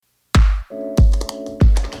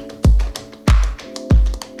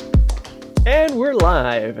And we're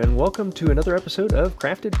live, and welcome to another episode of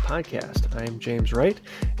Crafted Podcast. I'm James Wright,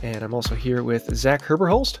 and I'm also here with Zach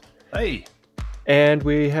Herberholst. Hey. And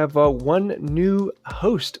we have one new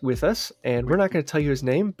host with us, and we're not going to tell you his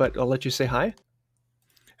name, but I'll let you say hi.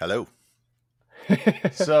 Hello.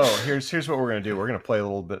 So here's what we're going to do. We're going to play a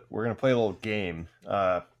little bit. We're going to play a little game.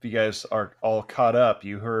 If you guys are all caught up,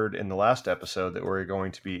 you heard in the last episode that we're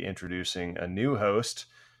going to be introducing a new host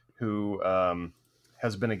who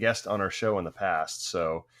has been a guest on our show in the past.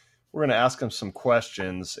 So we're going to ask him some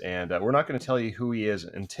questions, and we're not going to tell you who he is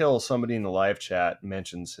until somebody in the live chat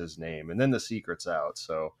mentions his name, and then the secret's out.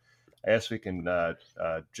 So I guess we can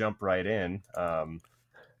jump right in.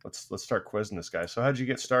 Let's start quizzing this guy. So how'd you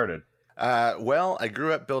get started? Well, I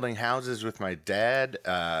grew up building houses with my dad,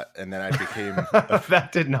 and then I became... That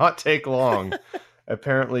did not take long.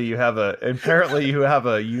 Apparently you have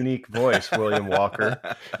a unique voice, William Walker.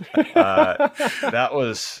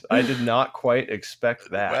 I did not quite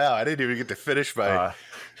expect that. Wow, I didn't even get to finish my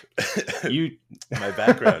my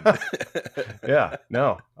background. Yeah,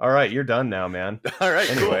 no. All right, you're done now, man. All right.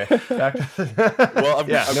 Anyway, cool. back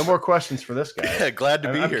to I'm no more questions for this guy. Yeah, glad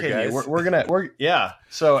to be here, guys.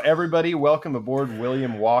 So everybody, welcome aboard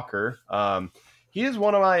William Walker. He is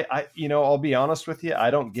one of my, I'll be honest with you,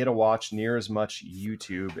 I don't get to watch near as much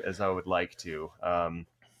YouTube as I would like to.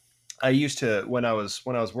 I used to, when I was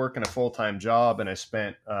working a full-time job, and I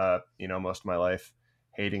spent, most of my life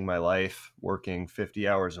hating my life, working 50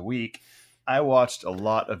 hours a week, I watched a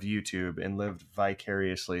lot of YouTube and lived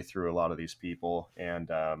vicariously through a lot of these people.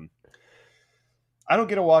 And I don't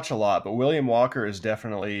get to watch a lot, but William Walker is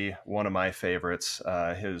definitely one of my favorites.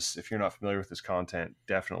 If you're not familiar with his content,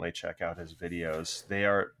 definitely check out his videos.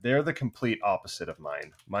 They're the complete opposite of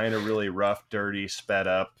mine. Mine are really rough, dirty, sped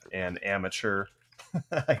up, and amateur,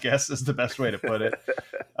 I guess is the best way to put it.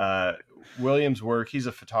 William's work, he's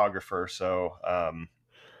a photographer, so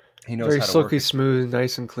he knows very how to silky work. Smooth,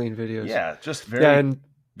 nice and clean videos. Yeah, just very, and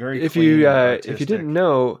very if clean you and if you artistic. didn't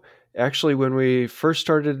know, actually, when we first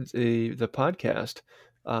started the podcast,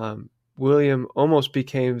 William almost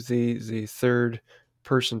became the third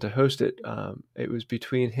person to host it. It was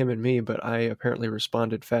between him and me, but I apparently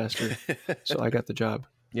responded faster, so I got the job.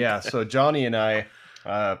 Yeah, so Johnny and I,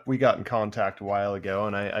 we got in contact a while ago,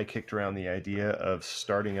 and I kicked around the idea of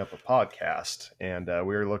starting up a podcast, and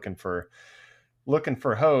we were looking for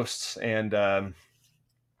hosts, and it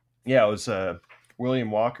was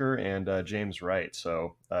William Walker and James Wright.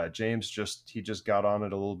 So James just got on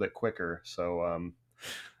it a little bit quicker. So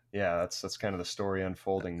that's kind of the story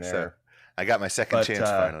unfolding there. So I got my second chance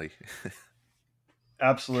finally.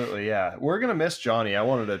 Absolutely, yeah. We're gonna miss Johnny. I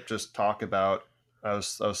wanted to just talk about. I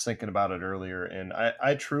was thinking about it earlier, and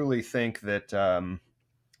I truly think that.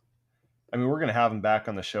 We're going to have him back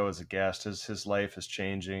on the show as a guest. His life is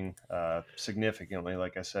changing significantly.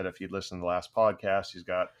 Like I said, if you'd listened to the last podcast, he's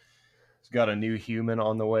got a new human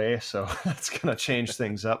on the way, so that's going to change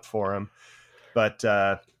things up for him. But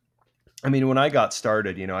when I got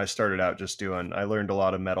started, I started out I learned a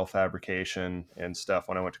lot of metal fabrication and stuff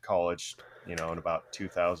when I went to college, in about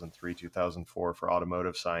 2003, 2004 for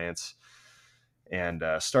automotive science, and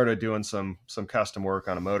started doing some custom work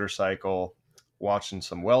on a motorcycle, watching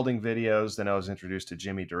some welding videos. Then I was introduced to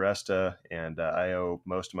Jimmy DiResta, and I owe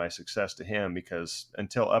most of my success to him, because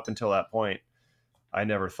up until that point, I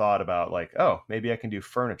never thought about maybe I can do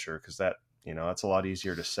furniture, because that, that's a lot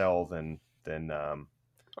easier to sell than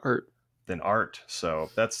art. So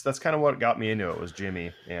that's kind of what got me into it, was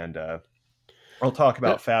Jimmy. And I'll talk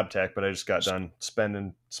about FabTech, but I just got done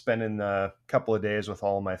spending a couple of days with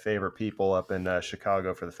all of my favorite people up in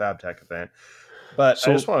Chicago for the FabTech event. But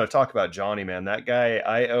I just want to talk about Johnny, man. That guy,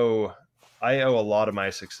 I owe a lot of my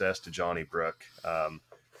success to Johnny Brook.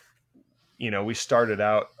 We started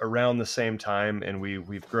out around the same time, and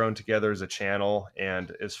we've grown together as a channel.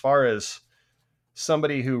 And as far as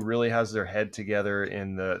somebody who really has their head together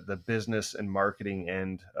in the business and marketing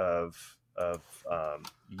end of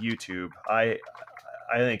YouTube, I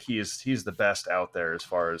think he's the best out there as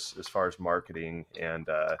far as marketing, and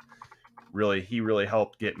he really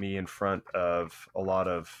helped get me in front of a lot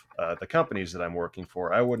of the companies that I'm working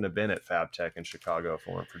for. I wouldn't have been at FabTech in Chicago if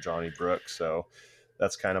it weren't for Johnny Brook. So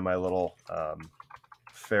that's kind of my little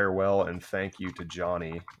farewell and thank you to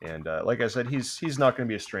Johnny. And like I said, he's not going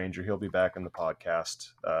to be a stranger. He'll be back in the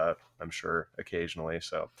podcast, I'm sure, occasionally.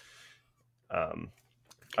 So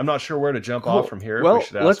I'm not sure where to jump off from here. Well, we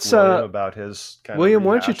should ask let's William about his kind William, of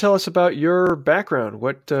why don't you rehash. tell us about your background?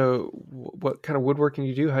 What kind of woodworking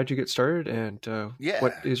you do? How'd you get started? And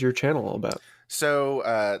what is your channel all about?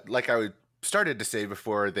 So, like I started to say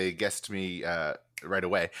before they guessed me right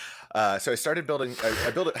away. So I started building.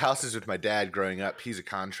 I built houses with my dad growing up. He's a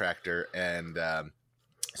contractor, and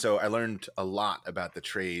so I learned a lot about the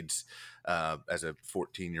trades as a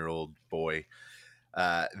 14-year-old boy.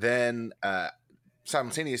 Then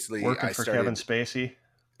simultaneously, Working I for started. Kevin Spacey.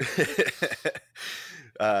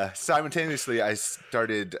 Simultaneously, I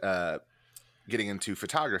started getting into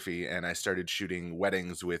photography, and I started shooting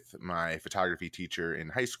weddings with my photography teacher in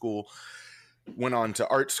high school. Went on to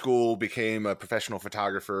art school, became a professional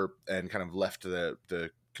photographer, and kind of left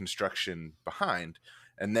the construction behind.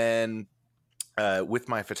 And then with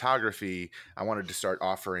my photography, I wanted to start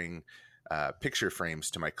offering picture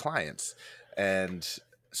frames to my clients. And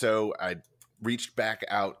so I reached back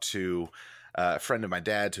out to a friend of my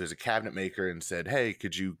dad's who is a cabinet maker and said, hey,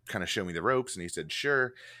 could you kind of show me the ropes? And he said,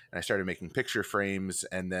 sure. And I started making picture frames.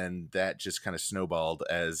 And then that just kind of snowballed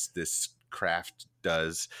as this craft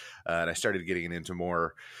does. And I started getting into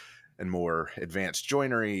more and more advanced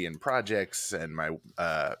joinery and projects. And my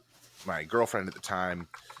girlfriend at the time,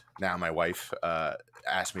 now my wife,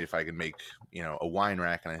 asked me if I could make, a wine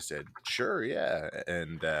rack. And I said, sure, yeah.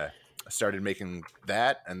 And I started making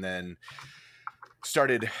that, and then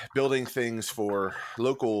started building things for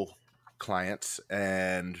local clients,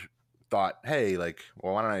 and thought, hey, well,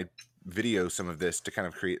 why don't I video some of this to kind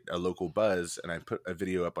of create a local buzz? And I put a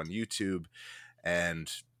video up on YouTube,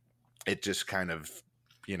 and it just kind of,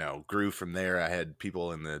 grew from there. I had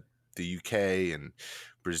people in the UK and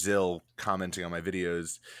Brazil commenting on my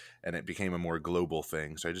videos, and it became a more global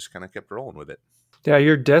thing. So I just kind of kept rolling with it. Yeah,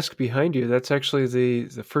 your desk behind you, that's actually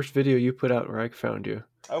the first video you put out where I found you.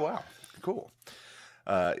 Oh, wow. Cool.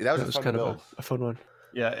 That was kind of a fun one.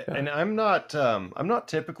 Yeah, and I'm not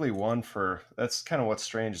typically one for, that's kind of what's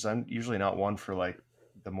strange, is I'm usually not one for like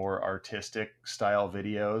the more artistic style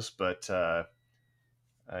videos, but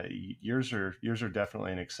yours are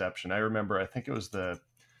definitely an exception. I remember, I think it was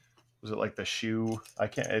it like the shoe?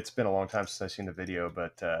 It's been a long time since I've seen the video,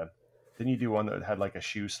 but didn't you do one that had like a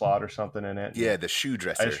shoe slot or something in it? Yeah, the shoe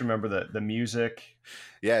dresser. I just remember the music.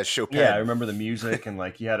 Yeah, Chopin. Yeah, I remember the music, and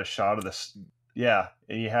like you had a shot of this. Yeah,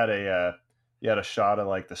 and you had a shot of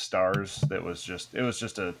like the stars. That was just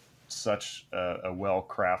such a well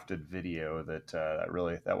crafted video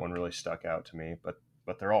that one really stuck out to me.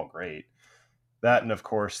 But they're all great. That, and of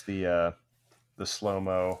course the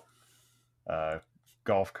slow-mo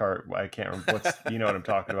golf cart. I can't remember you know what I'm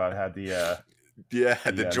talking about. It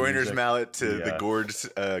had the joiner's music, mallet to the gourds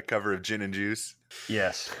cover of Gin and Juice.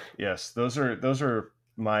 Yes. Those are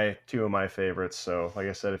two of my favorites. So, like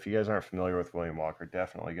I said, if you guys aren't familiar with William Walker,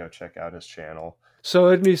 definitely go check out his channel. So,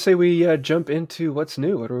 let me say we jump into what's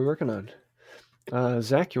new. What are we working on?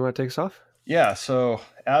 Zach, you want to take us off? Yeah. So,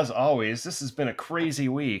 as always, this has been a crazy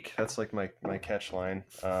week. That's like my catch line.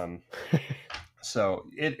 So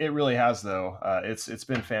it really has, though. It's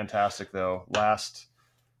been fantastic, though.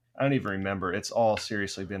 I don't even remember. It's all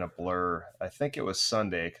seriously been a blur. I think it was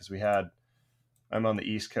Sunday because I'm on the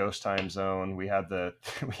East Coast time zone. We had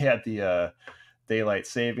the daylight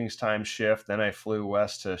savings time shift. Then I flew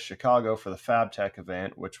west to Chicago for the FabTech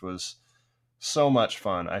event, which was so much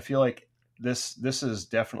fun. I feel like this is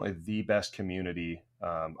definitely the best community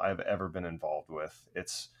I've ever been involved with.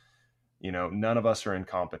 It's, none of us are in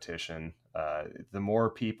competition. The more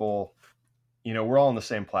people, we're all on the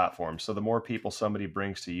same platform. So the more people somebody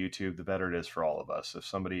brings to YouTube, the better it is for all of us. If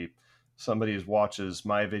somebody watches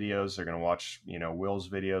my videos, they're going to watch, Will's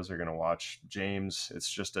videos, they're going to watch James.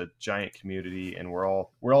 It's just a giant community, and we're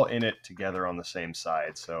all in it together on the same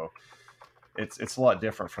side. So it's a lot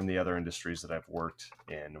different from the other industries that I've worked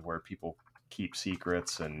in, where people keep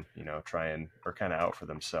secrets and, are kind of out for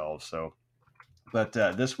themselves. So, but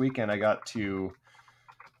this weekend I got to,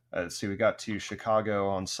 we got to Chicago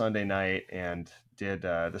on Sunday night and did,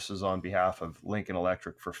 this was on behalf of Lincoln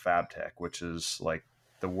Electric for FabTech, which is like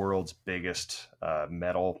the world's biggest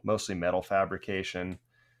mostly metal fabrication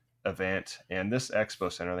event. And this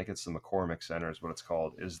expo center, I think it's the McCormick Center is what it's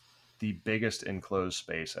called, is the biggest enclosed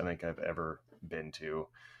space I think I've ever been to.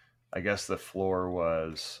 I guess the floor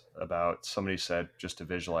was about, somebody said, just to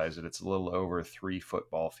visualize it, it's a little over 3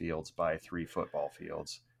 football fields by 3 football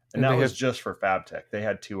fields. And that was just for FabTech. They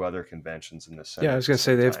had 2 other conventions in this center. Yeah, I was going to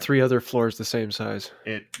say they have 3 other floors the same size.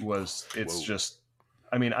 Just,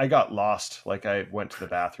 I mean, I got lost. Like, I went to the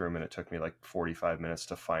bathroom and it took me like 45 minutes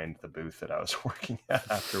to find the booth that I was working at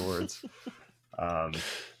afterwards.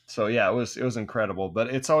 So yeah, it was incredible, but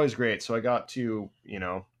it's always great. So I got to, I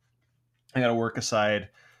got to work aside.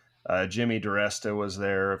 Jimmy DiResta was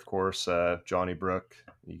there, of course. Johnny Brook,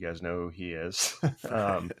 you guys know who he is.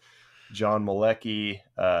 John Malecki,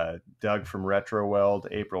 Doug from Retro Weld,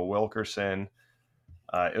 April Wilkerson.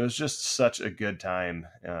 It was just such a good time.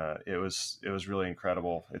 It was really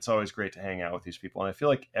incredible. It's always great to hang out with these people, and I feel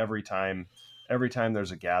like every time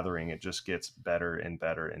there's a gathering, it just gets better and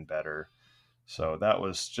better and better. So that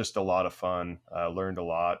was just a lot of fun. Learned a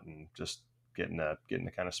lot, and just getting to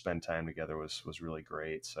kind of spend time together was really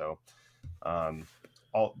great. So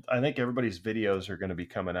I think everybody's videos are going to be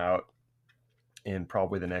coming out in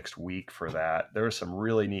probably the next week for that. There were some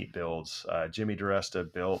really neat builds. Jimmy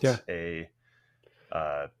DiResta built a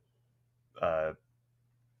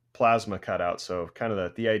plasma cutout. So kind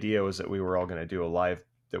of the idea was that we were all going to do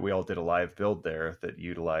we all did a live build there that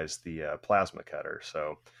utilized the plasma cutter.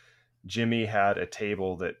 So Jimmy had a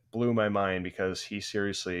table that blew my mind because he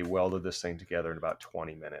seriously welded this thing together in about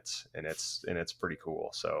 20 minutes, and it's pretty cool.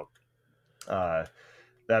 So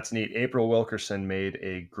that's neat. April Wilkerson made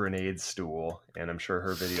a grenade stool, and I'm sure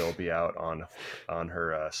her video will be out on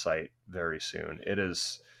her site very soon. It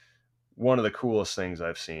is one of the coolest things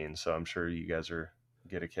I've seen, so I'm sure you guys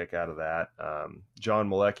get a kick out of that. John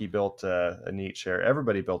Malecki built a neat chair.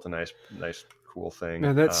 Everybody built a nice cool thing.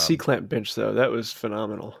 Man, that C-clamp bench though, that was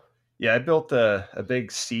phenomenal. Yeah, I built a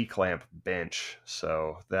big C-clamp bench,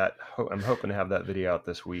 so that I'm hoping to have that video out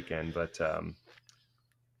this weekend. But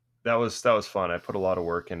that was fun. I put a lot of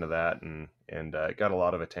work into that, and it got a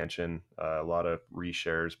lot of attention, a lot of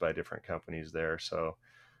reshares by different companies there. So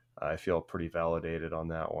I feel pretty validated on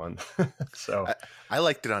that one. So I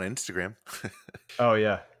liked it on Instagram. Oh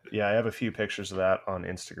yeah, I have a few pictures of that on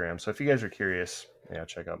Instagram. So if you guys are curious,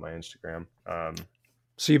 check out my Instagram.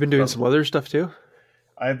 So you've been doing some leather stuff too?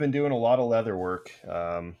 I've been doing a lot of leather work.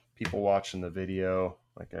 People watching the video,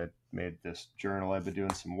 like I made this journal. I've been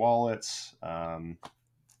doing some wallets,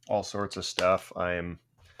 all sorts of stuff. I am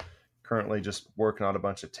currently just working on a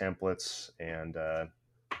bunch of templates and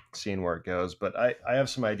seeing where it goes. But I have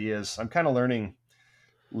some ideas. I'm kind of learning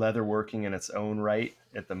leather working in its own right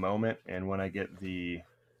at the moment. And when I get the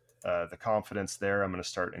confidence there, I'm going to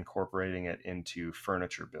start incorporating it into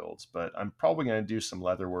furniture builds. But I'm probably going to do some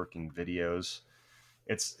leather working videos.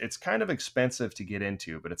 It's kind of expensive to get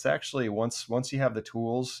into, but it's actually once you have the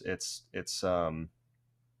tools, it's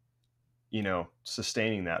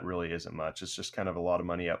sustaining that really isn't much. It's just kind of a lot of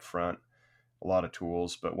money up front, a lot of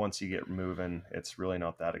tools, but once you get moving, it's really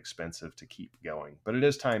not that expensive to keep going. But it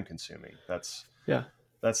is time consuming. That's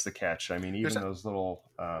the catch. I mean, even those little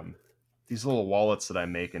these little wallets that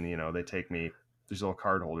I'm making, they take me, these little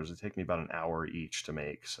card holders, they take me about an hour each to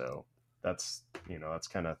make. So that's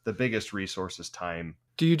kind of the biggest resource is time.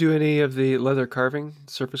 Do you do any of the leather carving,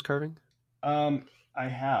 surface carving? I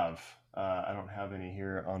have. I don't have any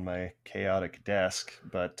here on my chaotic desk,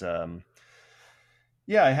 but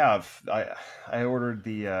yeah, I have. I ordered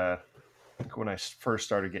when I first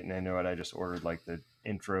started getting into it, I just ordered like the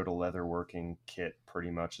intro to leatherworking kit,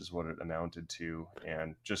 pretty much is what it amounted to,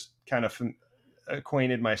 and just kind of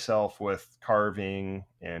acquainted myself with carving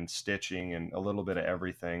and stitching and a little bit of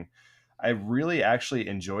everything. I really actually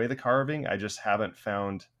enjoy the carving. I just haven't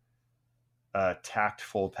found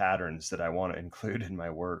tactful patterns that I want to include in my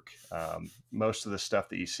work. Most of the stuff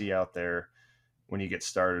that you see out there when you get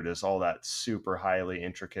started is all that super highly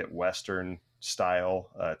intricate Western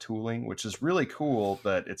style tooling, which is really cool,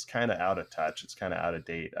 but it's kind of out of touch. It's kind of out of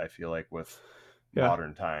date, I feel like, with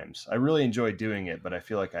modern times. I really enjoy doing it, but I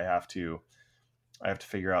feel like I have to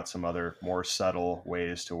figure out some other more subtle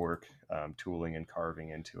ways to work tooling and carving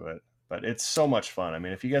into it. But it's so much fun. I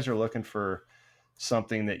mean, if you guys are looking for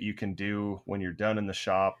something that you can do when you're done in the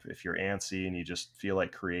shop, if you're antsy and you just feel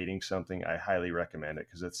like creating something, I highly recommend it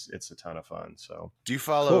because it's a ton of fun. So, do you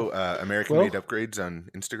follow American Made Upgrades on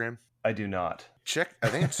Instagram? I do not. I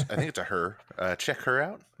think it's a her. Check her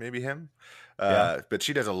out, maybe him. But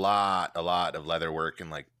she does a lot of leather work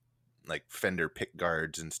and like fender pick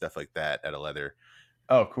guards and stuff like that out of leather.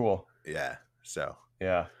 Oh, cool. Yeah. So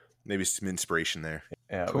yeah, maybe some inspiration there.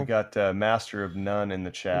 Yeah, cool. We got Master of None in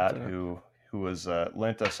the chat who was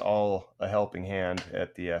lent us all a helping hand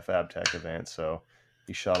at the FabTech event. So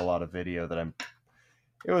he shot a lot of video that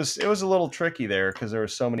it was a little tricky there because there were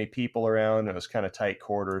so many people around. It was kind of tight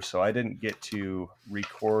quarters, so I didn't get to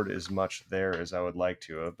record as much there as I would like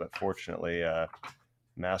to have. But fortunately,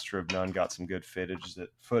 Master of None got some good footage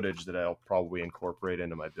that I'll probably incorporate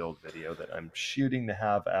into my build video that I'm shooting to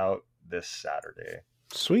have out this Saturday.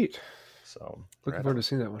 Sweet. So looking forward to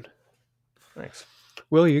seeing that one. Thanks.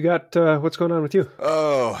 Will, you got what's going on with you?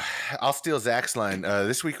 Oh, I'll steal Zach's line.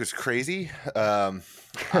 This week was crazy. I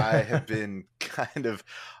have been kind of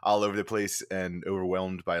all over the place and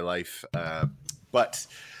overwhelmed by life. But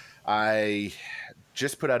I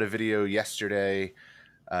just put out a video yesterday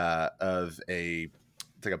of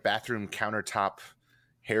it's like a bathroom countertop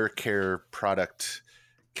hair care product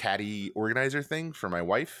caddy organizer thing for my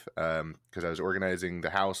wife, because I was organizing the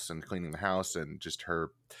house and cleaning the house, and just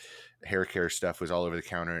her hair care stuff was all over the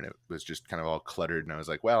counter, and it was just kind of all cluttered. And I was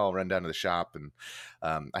like, well, I'll run down to the shop. And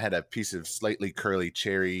I had a piece of slightly curly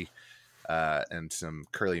cherry and some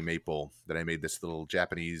curly maple that I made this little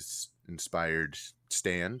Japanese inspired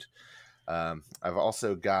stand. I've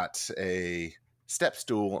also got a step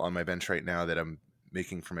stool on my bench right now that I'm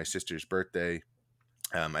making for my sister's birthday.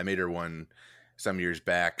 I made her one some years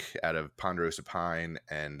back out of ponderosa pine,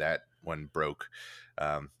 and that one broke.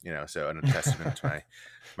 So an testament to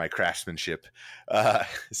my craftsmanship.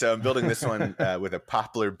 So I'm building this one with a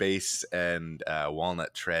poplar base and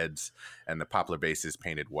walnut treads, and the poplar base is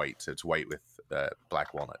painted white, so it's white with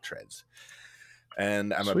black walnut treads.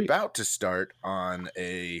 And I'm Sweet. about to start on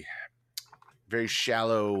a very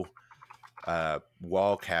shallow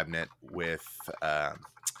wall cabinet with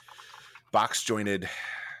box jointed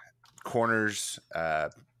corners,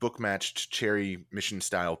 book matched cherry mission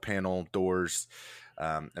style panel doors.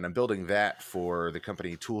 And I'm building that for the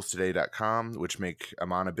company toolstoday.com, which make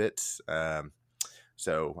Amana bits.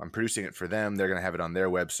 So I'm producing it for them. They're going to have it on their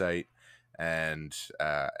website. And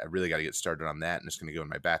I really got to get started on that. And it's going to go in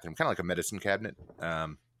my bathroom, kind of like a medicine cabinet.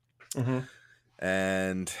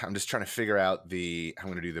 And I'm just trying to figure out I'm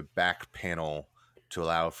going to do the back panel to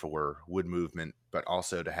allow for wood movement, but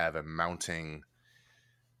also to have a mounting,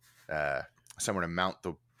 somewhere to mount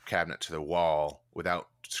the cabinet to the wall without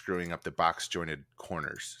screwing up the box jointed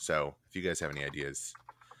corners. So if you guys have any ideas.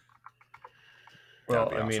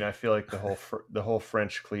 Well, I mean, I feel like the whole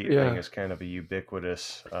French cleat thing is kind of a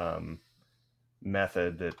ubiquitous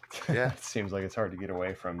method that it seems like it's hard to get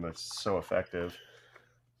away from, but it's so effective.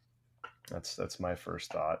 That's my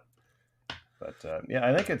first thought. But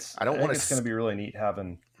I think it's going to be really neat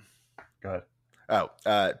having. Go ahead. Oh,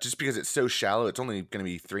 just because it's so shallow, it's only going to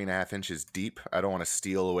be 3.5 inches deep. I don't want to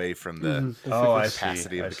steal away from the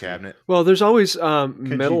capacity of the cabinet. Well, there's always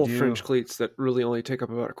metal French cleats that really only take up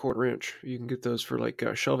about a 1/4 inch. You can get those for like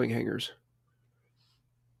shelving hangers.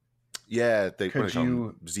 Yeah, Z-clips?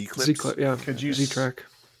 Z-clip, yeah. Could you Z-track?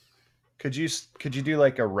 Could you do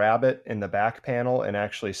like a rabbet in the back panel and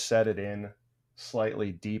actually set it in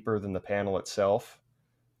slightly deeper than the panel itself?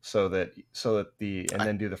 So that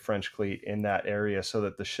then do the French cleat in that area, so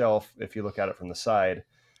that the shelf, if you look at it from the side,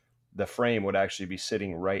 the frame would actually be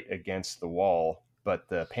sitting right against the wall, but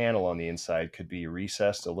the panel on the inside could be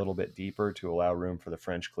recessed a little bit deeper to allow room for the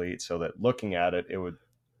French cleat, so that looking at it, it would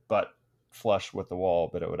butt flush with the wall,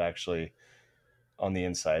 but it would actually, on the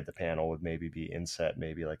inside, the panel would maybe be inset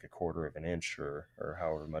maybe like 1/4 inch or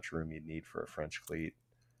however much room you'd need for a French cleat.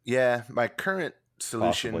 Yeah, my current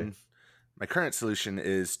solution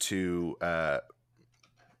is to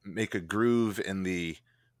make a groove in the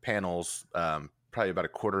panels, probably about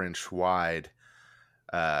 1/4 inch wide,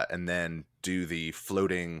 and then do the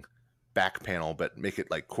floating back panel, but make it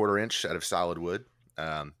like 1/4 inch out of solid wood.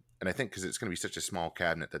 And I think because it's going to be such a small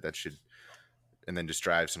cabinet that should, and then just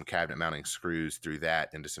drive some cabinet mounting screws through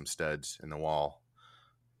that into some studs in the wall.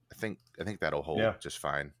 I think that'll hold just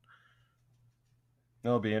fine.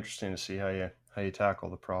 It'll be interesting to see how you tackle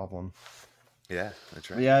the problem. Yeah, that's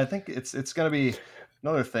right. Yeah, I think it's going to be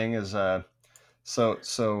another thing is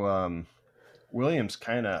Williams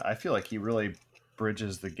I feel like he really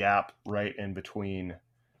bridges the gap right in between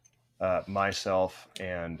myself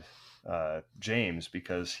and James,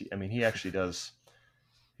 because he actually does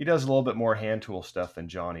a little bit more hand tool stuff than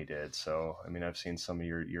Johnny did. So I mean, I've seen some of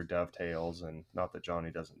your dovetails, and not that Johnny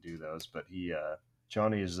doesn't do those, but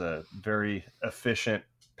Johnny is a very efficient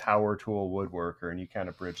power tool woodworker, and you kind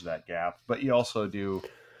of bridge that gap. But you also do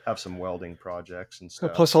have some welding projects and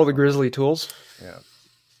stuff. Plus all the Grizzly tools. Yeah,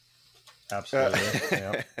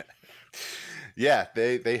 absolutely. Yeah,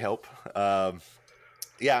 they help. I'm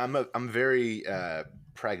very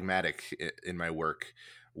pragmatic in my work,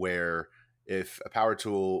 where if a power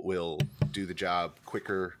tool will do the job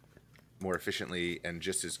quicker, more efficiently, and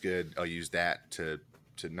just as good, I'll use that to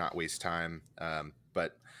not waste time.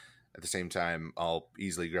 But at the same time, I'll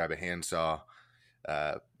easily grab a handsaw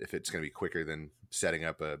if it's going to be quicker than setting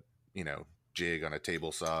up a jig on a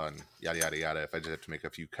table saw and yada yada yada. If I just have to make a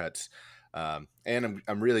few cuts, and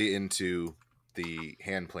I'm really into the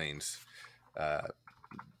hand planes,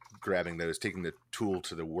 grabbing those, taking the tool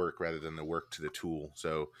to the work rather than the work to the tool.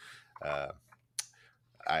 So,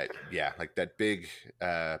 like that big.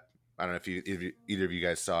 I don't know if either of you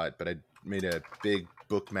guys saw it, but I made a big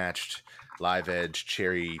book matched live edge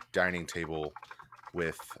cherry dining table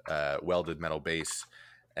with welded metal base,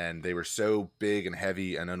 and they were so big and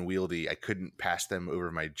heavy and unwieldy, I couldn't pass them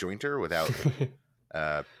over my jointer without,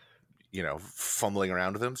 fumbling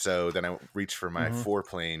around with them. So then I reached for my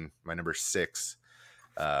 4-plane, my number 6,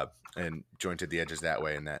 and jointed the edges that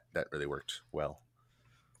way, and that really worked well.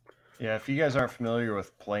 Yeah, if you guys aren't familiar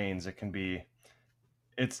with planes, it can be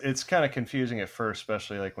it's kind of confusing at first,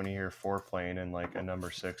 especially like when you hear 4-plane and like a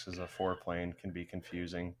number 6 is a 4-plane can be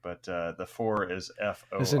confusing. But the 4 is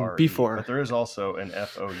FORE. before. But there is also an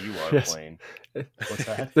FOUR Yes. plane. What's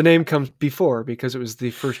that? The name comes before because it was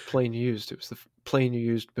the first plane you used. It was the plane you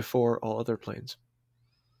used before all other planes.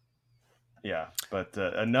 Yeah, but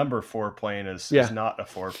a number 4 plane is not a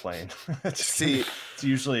 4 plane. It's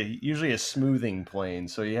usually a smoothing plane.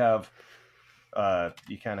 So you have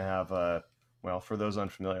you kind of have well, for those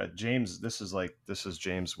unfamiliar, James, this is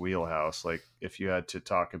James' wheelhouse. Like if you had to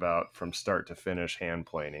talk about from start to finish hand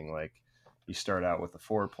planing, like you start out with a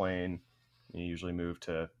 4-plane, you usually move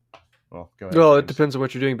to, well, go ahead. Well, James. it depends on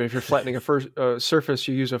what you're doing, but if you're flattening a surface,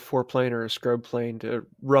 you use a 4-plane or a scrub plane to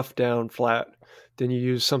rough down flat. Then you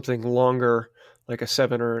use something longer, like a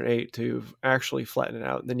 7 or an 8, to actually flatten it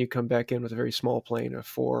out. And then you come back in with a very small plane, a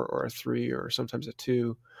 4 or a 3 or sometimes a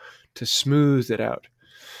 2, to smooth it out.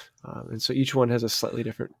 And so each one has a slightly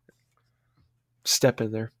different step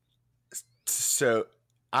in there. So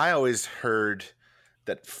I always heard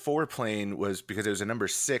that 4-plane was because it was a number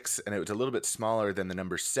 6 and it was a little bit smaller than the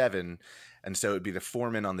number 7. And so it would be the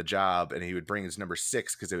foreman on the job, and he would bring his number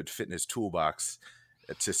 6 because it would fit in his toolbox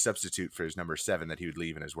to substitute for his number 7 that he would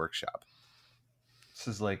leave in his workshop. This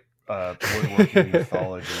is like woodworking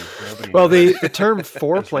mythology. Well, the term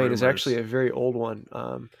 4-plane is actually a very old one,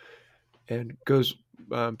 and goes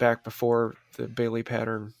back before the Bailey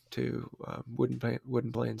pattern to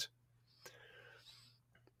wooden planes.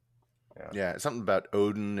 Yeah, something about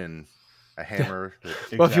Odin and a hammer.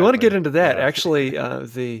 Well, if you want to get into that, actually,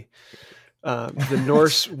 the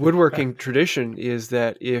Norse woodworking tradition is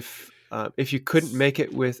that if you couldn't make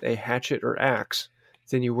it with a hatchet or axe,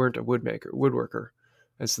 then you weren't a woodworker.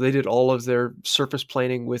 And so they did all of their surface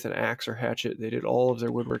planing with an axe or hatchet. They did all of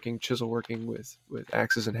their woodworking, chisel working with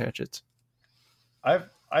axes and hatchets.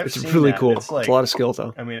 It's seen really cool. It's a lot of skill,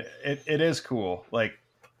 though. I mean, it is cool. Like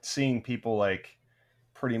seeing people like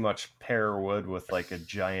pretty much pair wood with like a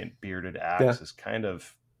giant bearded axe is kind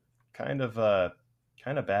of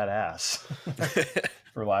badass,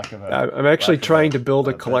 for lack of a. I'm actually trying to build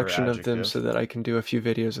a collection of them so that I can do a few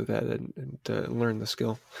videos of that and learn the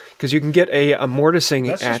skill. Because you can get a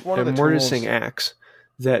mortising axe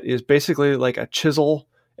that is basically like a chisel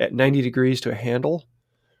at 90 degrees to a handle,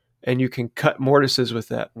 and you can cut mortises with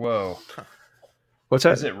that. Whoa! What's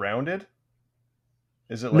that? Is it rounded?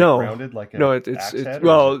 Is it like rounded like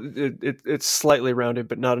it's slightly rounded,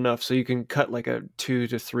 but not enough. So you can cut like a 2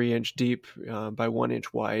 to 3 inch deep by 1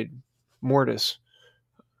 inch wide mortise.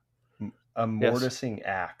 A mortising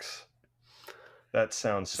axe. That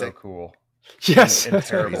sounds so cool. Yes, and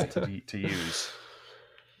terrible to use.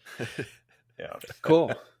 Yeah,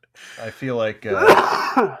 cool. I feel like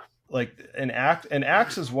an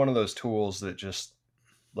axe is one of those tools that just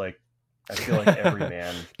like. I feel like every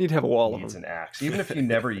man you'd have a wall needs an axe, even if you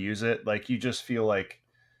never use it. Like you just feel like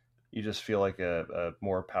a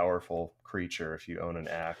more powerful creature if you own an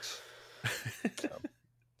axe.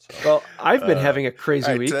 Well, I've been having a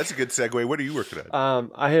crazy week. So that's a good segue. What are you working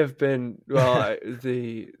on? I have been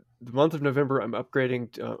the month of November. I'm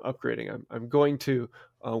upgrading. I'm going to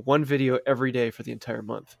one video every day for the entire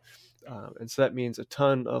month. And so that means a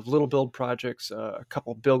ton of little build projects, a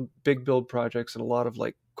couple big build projects, and a lot of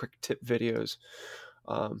like quick tip videos.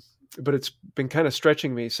 But it's been kind of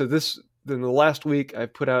stretching me. So in the last week, I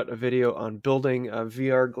put out a video on building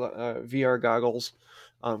VR goggles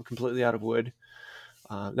completely out of wood.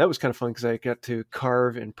 That was kind of fun because I got to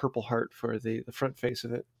carve in Purple Heart for the front face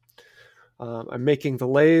of it. I'm making the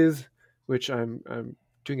lathe, which I'm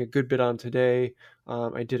doing a good bit on today.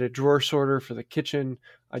 I did a drawer sorter for the kitchen.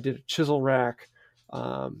 I did a chisel rack.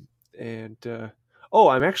 I'm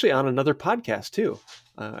actually on another podcast too.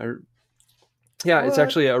 It's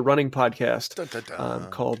actually a running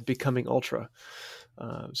podcast called Becoming Ultra.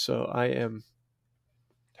 So I am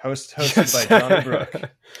hosted by Johnny Brook.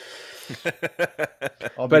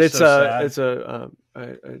 But it's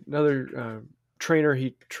another trainer.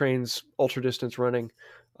 He trains ultra distance running,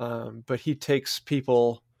 but he takes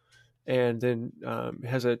people and then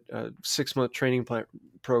has a 6-month training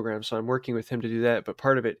program. So I'm working with him to do that. But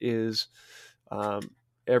part of it is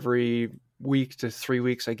every week to 3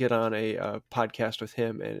 weeks, I get on a podcast with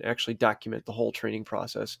him and actually document the whole training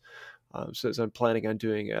process. So as I'm planning on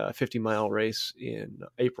doing a 50-mile race in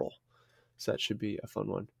April. So that should be a fun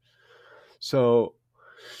one. So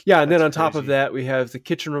Yeah, and then That's on top of crazy. that, we have the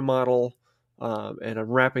kitchen remodel, and I'm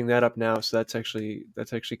wrapping that up now. So that's actually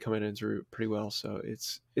coming in through pretty well. So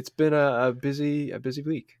it's been a busy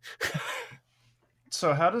week.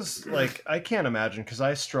 So how does like I can't imagine because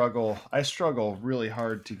I struggle really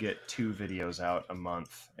hard to get 2 videos out a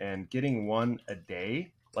month and getting one a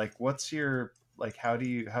day. Like what's your like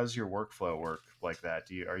how's your workflow work like that?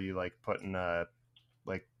 Are you like putting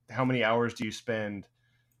like how many hours do you spend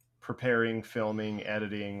preparing, filming,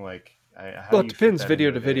 editing? Like how Well, do it you fit depends that video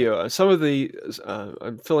into to a day? video. Some of the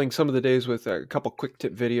I'm filling some of the days with a couple quick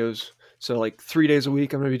tip videos. So like 3 days a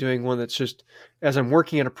week, I'm going to be doing one that's just as I'm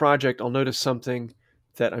working at a project, I'll notice something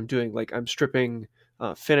that I'm doing, like I'm stripping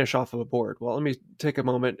finish off of a board. Well, let me take a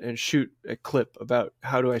moment and shoot a clip about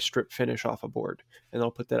how do I strip finish off a board, and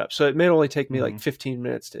I'll put that up. So it may only take me like Mm-hmm. 15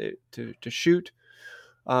 minutes to shoot,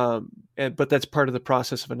 but that's part of the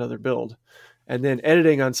process of another build. And then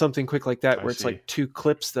editing on something quick like that, I where it's like see. 2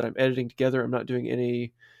 clips that I'm editing together, I'm not doing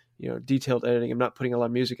any detailed editing, I'm not putting a lot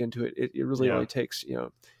of music into it. It really Yeah. only takes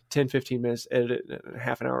 10-15 minutes to edit it and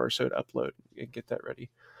half an hour or so to upload and get that ready.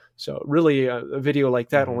 So really a video like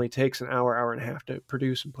that Mm-hmm. only takes an hour and a half to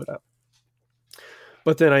produce and put up.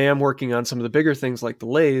 But then I am working on some of the bigger things like the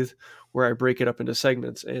lathe, where I break it up into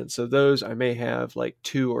segments. And so those I may have like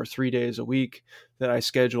 2 or 3 days a week that I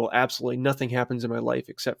schedule. Absolutely nothing happens in my life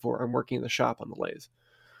except for I'm working in the shop on the lathe,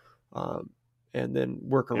 and then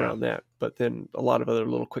work Yeah. around that. But then a lot of other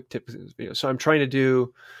little quick tips in this video. So I'm trying to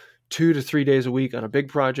do 2 to 3 days a week on a big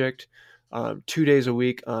project, 2 days a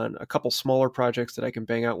week on a couple smaller projects that I can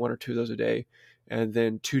bang out 1 or 2 of those a day, and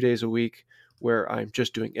then 2 days a week where I'm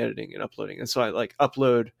just doing editing and uploading. And so I like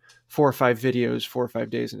upload 4 or 5 videos 4 or 5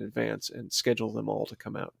 days in advance and schedule them all to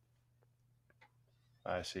come out.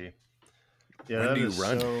 I see. Yeah, When that do you is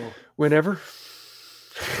run? so Whenever.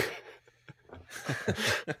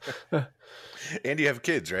 And you have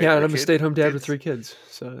kids, right? Yeah, and Or I'm a kid? stay-at-home dad with Kids? 3 kids.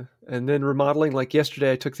 So, and then remodeling, like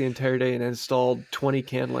yesterday, I took the entire day and installed 20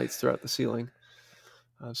 can lights throughout the ceiling.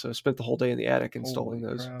 So I spent the whole day in the attic installing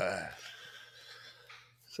holy those. crap.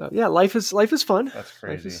 So yeah, life is fun. That's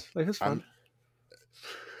crazy. Life is fun.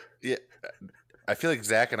 Yeah. I feel like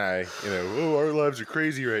Zach and I, our lives are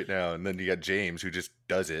crazy right now. And then you got James who just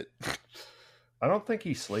does it. I don't think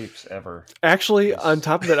he sleeps ever. Actually, It's on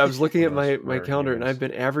top of that, I was looking at most my rare calendar, and humans. I've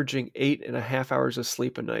been averaging 8.5 hours of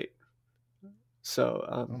sleep a night. So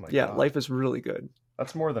Oh my yeah, God. life is really good.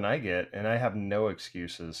 That's more than I get, and I have no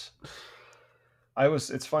excuses.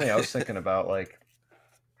 It's funny, I was thinking about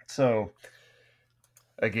so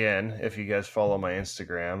again, if you guys follow my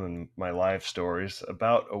Instagram and my live stories,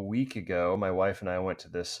 about a week ago, my wife and I went to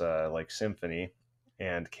this symphony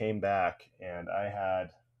and came back, and I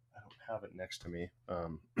don't have it next to me.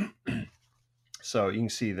 So you can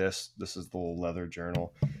see this is the little leather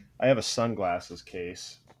journal. I have a sunglasses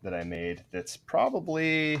case that I made that's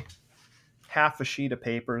probably half a sheet of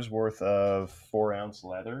paper's worth of 4-ounce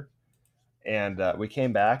leather. And we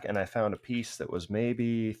came back, and I found a piece that was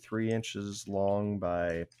maybe 3 inches long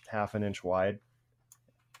by half an inch wide.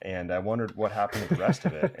 And I wondered what happened to the rest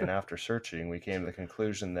of it. And after searching, we came to the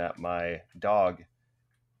conclusion that my dog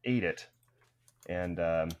ate it. And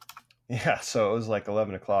yeah, so it was like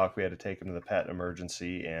 11 o'clock. We had to take him to the pet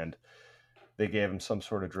emergency, and they gave him some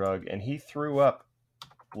sort of drug. And he threw up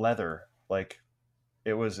leather. Like,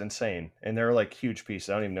 it was insane. And they're like huge pieces.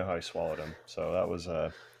 I don't even know how he swallowed them. So that was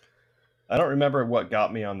I don't remember what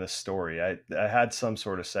got me on this story. I had some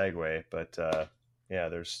sort of segue, but yeah,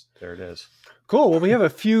 there it is. Cool. Well, we have a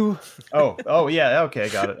few. Oh yeah, okay, I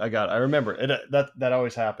got it. I remember it. That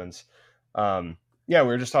always happens. Yeah, we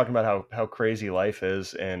were just talking about how crazy life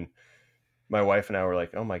is, and my wife and I were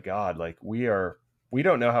like, oh my God, like we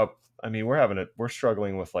don't know how. I mean, we're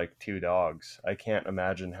struggling with like 2 dogs. I can't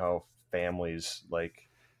imagine how families like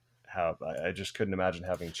have. I just couldn't imagine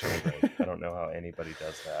having children. I don't know how anybody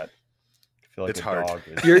does that. I feel like It's a hard. dog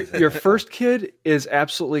is Your difficult. first kid is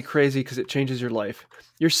absolutely crazy because it changes your life.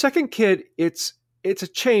 Your second kid, it's a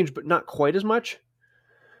change, but not quite as much.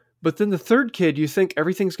 But then the third kid, you think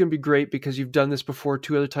everything's going to be great because you've done this before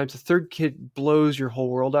 2 other times. The third kid blows your whole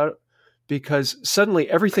world out because suddenly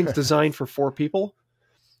everything's designed for 4 people,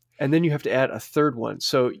 and then you have to add a third one.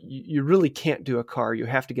 So you really can't do a car. You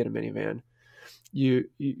have to get a minivan. You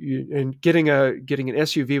and getting an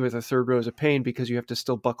SUV with a third row is a pain because you have to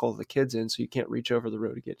still buckle the kids in, so you can't reach over the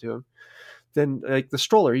row to get to them. Then like the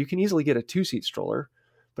stroller, you can easily get a 2-seat stroller,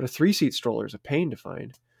 but a 3-seat stroller is a pain to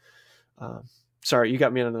find. Sorry, you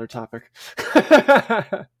got me on another topic.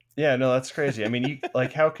 Yeah, no, that's crazy. I mean,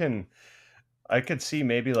 how can I could see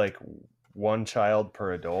maybe like one child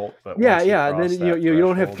per adult, but Yeah, once you and cross then that you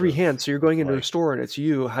don't have threshold 3 of- hands, so you're going of, into a like, store and it's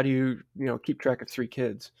you. How do you keep track of 3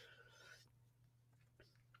 kids?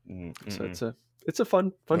 So it's a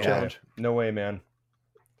fun no challenge. way. No way, man.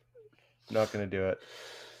 Not gonna do it.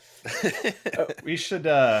 We should.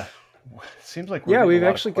 Seems like we're getting we've a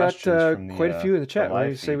lot actually of got questions from the, quite a few in the chat. the Why do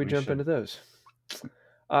live you say feed. we jump should- into those?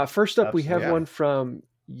 First up, we have Absolutely. one from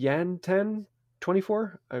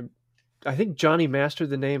Yan1024. I think Johnny mastered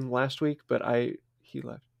the name last week, but he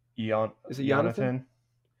left. Is it Jonathan?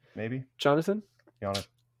 Maybe Jonathan? Jonathan.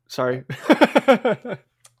 Sorry.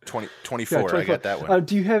 24. I got that one.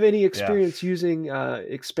 Do you have any experience using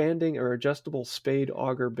expanding or adjustable spade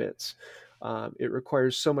auger bits? It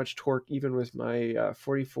requires so much torque, even with my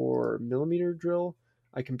 44 millimeter drill.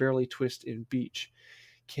 I can barely twist in beach.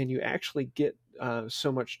 Can you actually get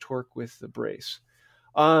so much torque with the brace?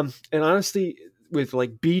 And honestly, with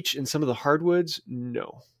like beech and some of the hardwoods,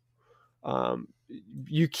 no.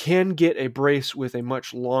 You can get a brace with a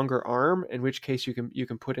much longer arm, in which case you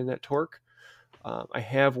can put in that torque. I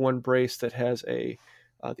have one brace that has the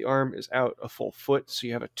arm is out a full foot, so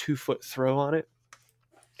you have a 2-foot throw on it.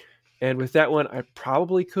 And with that one, I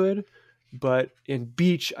probably could, but in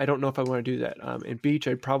beech, I don't know if I want to do that. In beech,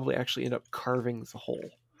 I'd probably actually end up carving the hole.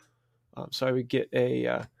 So I would get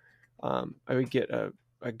a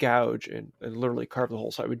gouge and literally carve the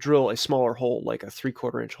hole. So I would drill a smaller hole, like a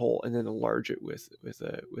 3/4 inch hole, and then enlarge it with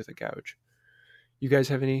a gouge. You guys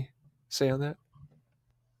have any say on that?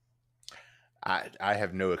 I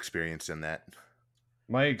have no experience in that.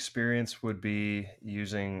 My experience would be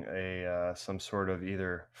using some sort of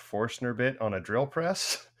either Forstner bit on a drill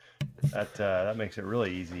press. That makes it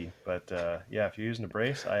really easy. But if you're using a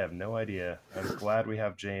brace, I have no idea. I'm glad we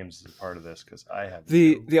have James as a part of this because I have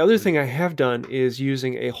the other thing I have done is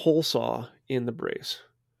using a hole saw in the brace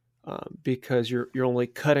because you're only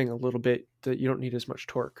cutting a little bit that you don't need as much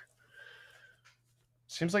torque.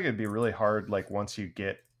 Seems like it'd be really hard. Like once you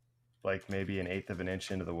get like maybe 1/8 of an inch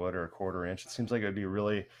into the wood or 1/4 inch, it seems like it would be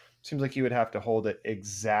really. Seems like you would have to hold it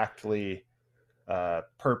exactly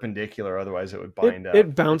perpendicular, otherwise it would bind up.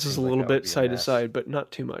 It bounces a little bit side to side, but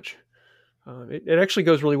not too much. It actually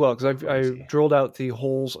goes really well because I've drilled out the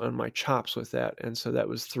holes on my chops with that, and so that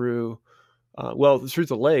was through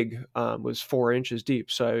the leg was 4 inches deep,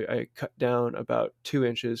 so I cut down about 2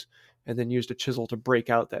 inches and then used a chisel to break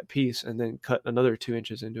out that piece and then cut another 2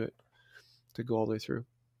 inches into it to go all the way through.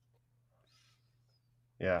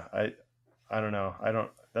 Yeah, I don't know.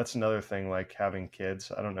 That's another thing, like having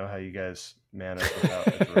kids. I don't know how you guys manage without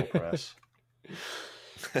a drill press.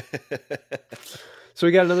 So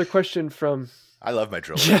we got another question from. I love my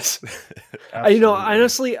drill press. Yes.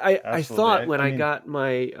 Honestly, I thought when I got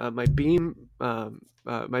my my beam,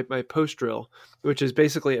 my post drill, which is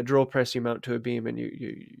basically a drill press you mount to a beam and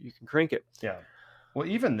you can crank it. Yeah. Well,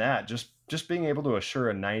 even that, just being able to assure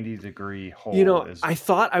a 90-degree hole. I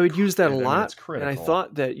thought I would use that a lot, and I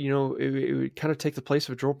thought that it would kind of take the place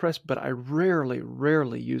of a drill press, but I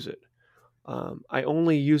rarely use it. I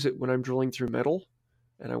only use it when I'm drilling through metal,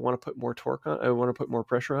 and I want to put more torque on. I want to put more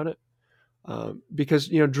pressure on it, because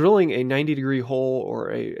drilling a 90-degree hole or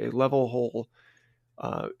a level hole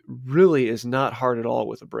really is not hard at all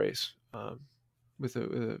with a brace.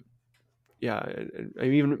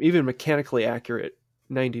 Even mechanically accurate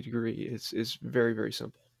 90-degree is very, very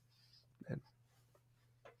simple.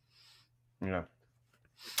 Yeah.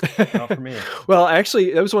 Not for me. Well,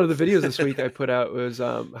 actually, that was one of the videos this week I put out. Was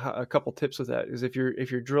a couple tips with that. Is if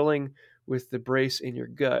you're drilling with the brace in your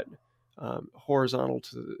gut, horizontal,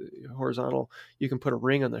 you can put a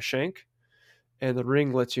ring on the shank, and the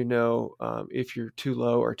ring lets you know if you're too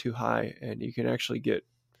low or too high, and you can actually get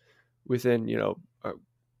within a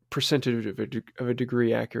percentage of a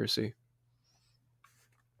degree accuracy.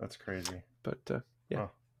 That's crazy. But yeah.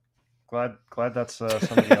 Glad that's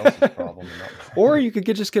somebody else's problem. Or you could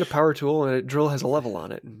just get a power tool and a drill has a level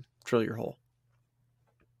on it and drill your hole.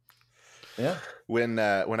 Yeah. When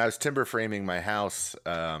I was timber framing my house,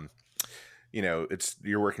 you're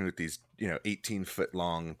working with these 18-foot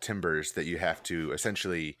long timbers that you have to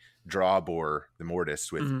essentially draw bore the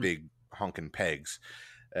mortise with big honking pegs.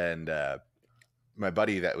 And my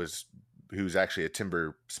buddy who's actually a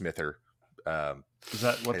timber smither. Is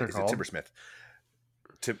that what they're called? Timbersmith.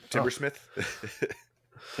 Timbersmith.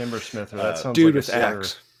 Timbersmith. That sounds dude like with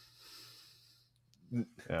axe.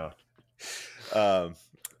 Yeah.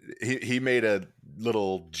 He made a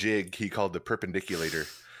little jig he called the perpendiculator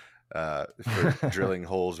for drilling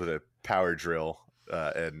holes with a power drill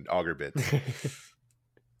and auger bits.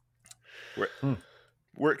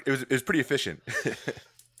 It was pretty efficient.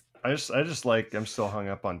 I just like, I'm still hung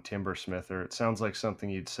up on timbersmither. It sounds like something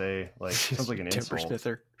you'd say, like, sounds like an insult.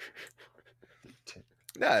 Timbersmither.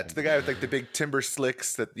 Yeah, it's the guy with like the big timber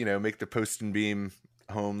slicks that make the post and beam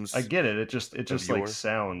homes. I get it. It just like yore.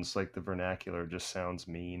 sounds like the vernacular just sounds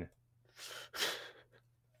mean.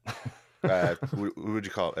 What would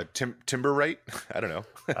you call it? A timber right? I don't know.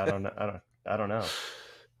 I don't know.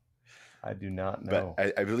 I do not know.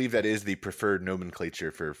 But I believe that is the preferred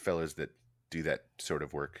nomenclature for fellas that do that sort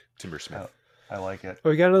of work. Timbersmith. I like it.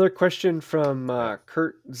 We got another question from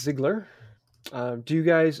Kurt Ziegler. Do you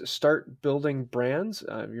guys start building brands,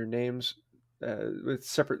 your names with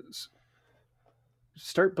separate?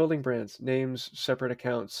 Start building brands, names, separate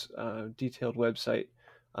accounts, detailed website,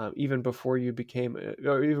 even before you became,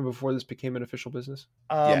 or even before this became an official business.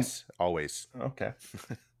 Yes, always. Okay.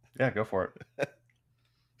 Yeah, go for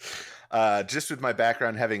it. Just with my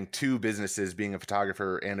background, having two businesses, being a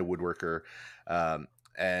photographer and a woodworker,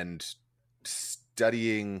 and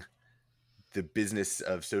studying the business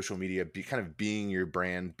of social media, kind of being your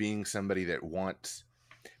brand, being somebody that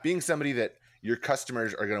your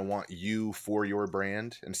customers are going to want you for your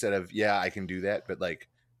brand instead of, yeah, I can do that, but like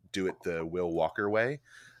do it the Will Walker way.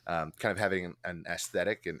 Kind of having an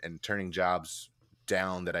aesthetic and turning jobs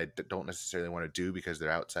down that I don't necessarily want to do because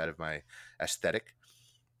they're outside of my aesthetic.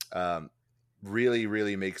 Really,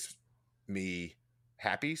 really makes me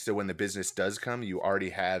happy. So when the business does come, you already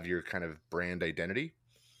have your kind of brand identity.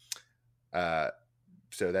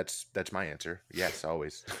 So that's my answer. Yes,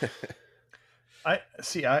 always.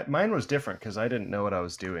 Mine was different because I didn't know what I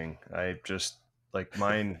was doing. I just like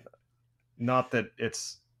mine, not that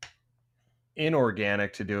it's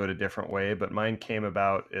inorganic to do it a different way, but mine came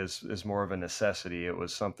about as more of a necessity. It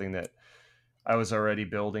was something that I was already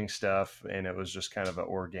building stuff, and it was just kind of an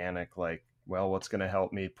organic, like, well, what's going to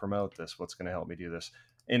help me promote this? What's going to help me do this?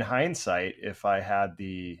 In hindsight, if I had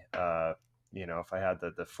the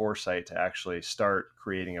foresight to actually start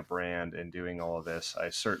creating a brand and doing all of this,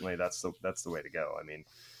 that's the way to go. I mean,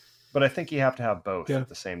 but I think you have to have both at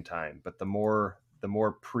the same time. But the more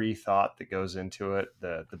pre-thought that goes into it,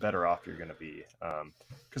 the better off you're going to be.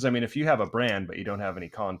 Because I mean, if you have a brand but you don't have any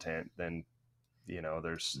content, then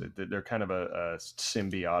they're kind of a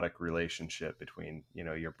symbiotic relationship between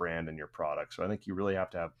your brand and your product. So I think you really have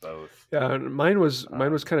to have both. Yeah, mine was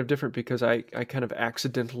kind of different because I kind of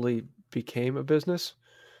accidentally became a business,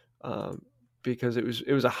 because it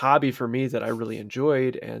was a hobby for me that I really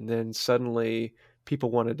enjoyed, and then suddenly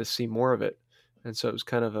people wanted to see more of it, and so it was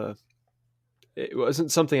kind of it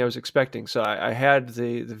wasn't something I was expecting. So I had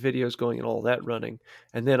the videos going and all that running,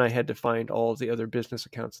 and then I had to find all of the other business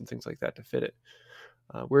accounts and things like that to fit it.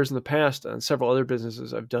 Whereas in the past, on several other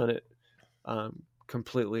businesses, I've done it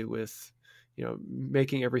completely with,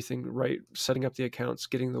 making everything right, setting up the accounts,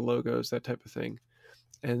 getting the logos, that type of thing,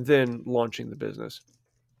 and then launching the business.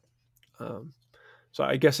 So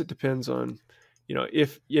I guess it depends on,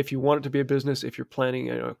 if you want it to be a business, if you're planning,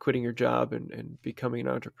 quitting your job and becoming an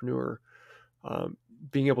entrepreneur.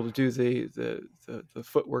 Being able to do the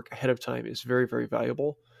footwork ahead of time is very, very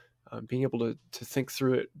valuable. Being able to think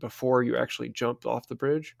through it before you actually jump off the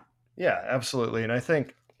bridge. Yeah, absolutely. And I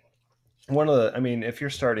think if you're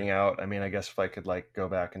starting out, I guess if I could like go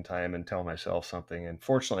back in time and tell myself something, and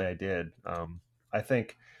fortunately I did, I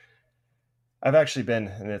think I've actually been,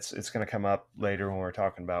 and it's going to come up later when we're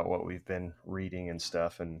talking about what we've been reading and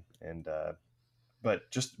stuff,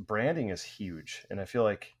 but just branding is huge. And I feel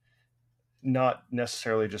like, not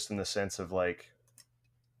necessarily just in the sense of like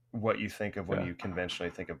what you think of when you conventionally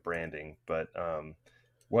think of branding, but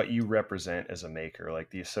what you represent as a maker, like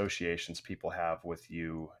the associations people have with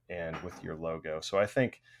you and with your logo. So I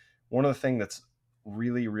think one of the things that's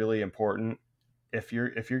really, really important, if you're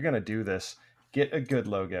going to do this, get a good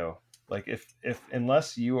logo. Like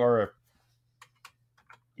unless you're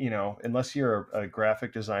a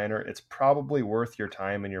graphic designer, it's probably worth your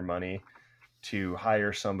time and your money to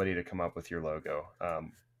hire somebody to come up with your logo.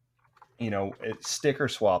 Sticker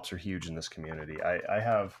swaps are huge in this community. I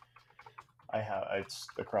have it's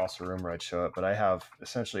across the room where I'd show it, but I have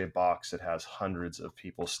essentially a box that has hundreds of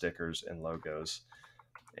people's stickers and logos,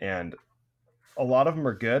 and a lot of them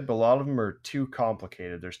are good, but a lot of them are too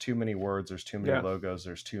complicated. There's too many words, there's too many logos,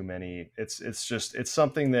 there's too many. It's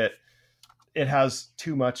something that it has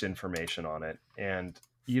too much information on it, and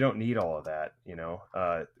you don't need all of that.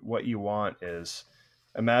 What you want is,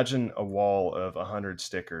 imagine a wall of 100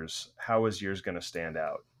 stickers. How is yours going to stand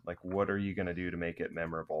out? Like, what are you going to do to make it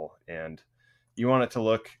memorable? And you want it to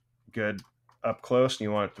look good up close, and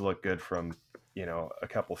you want it to look good from, a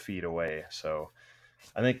couple feet away. So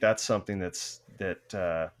I think that's something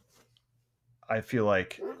that I feel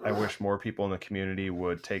like I wish more people in the community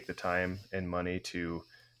would take the time and money to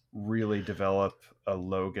really develop a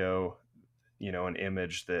logo, an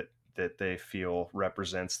image that they feel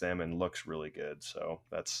represents them and looks really good. So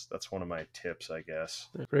that's one of my tips, I guess.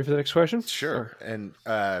 Ready for the next question? Sure. And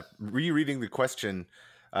rereading the question,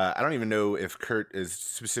 I don't even know if Kurt is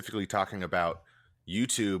specifically talking about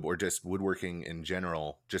YouTube or just woodworking in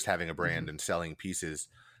general, just having a brand and selling pieces.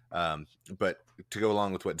 But to go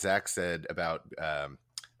along with what Zach said about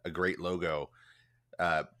a great logo,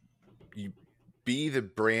 you be the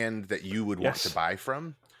brand that you would want to buy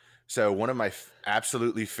from. So one of my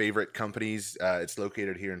absolutely favorite companies, it's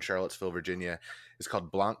located here in Charlottesville, Virginia, is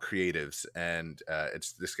called Blanc Creatives. And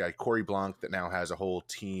it's this guy, Corey Blanc, that now has a whole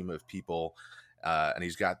team of people. And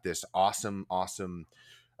he's got this awesome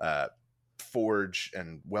forge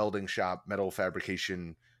and welding shop, metal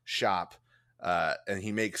fabrication shop. And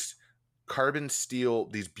he makes carbon steel,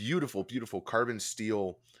 these beautiful, beautiful carbon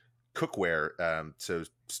steel cookware. So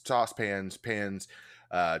saucepans, pans.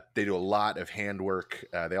 They do a lot of handwork.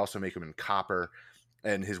 They also make them in copper.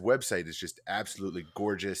 And his website is just absolutely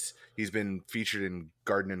gorgeous. He's been featured in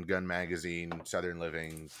Garden and Gun magazine, Southern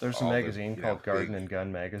Living. There's a magazine called Garden and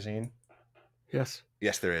Gun magazine. Yes.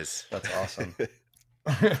 Yes, there is. That's awesome.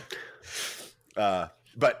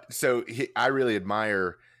 But so I really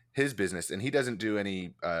admire his business, and he doesn't do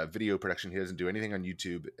any video production. He doesn't do anything on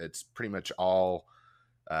YouTube. It's pretty much all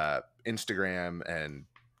Instagram and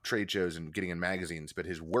trade shows and getting in magazines, but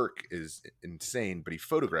his work is insane, but he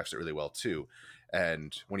photographs it really well too.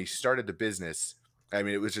 And when he started the business, I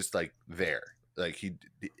mean, it was just like there, like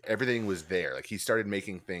everything was there. Like he started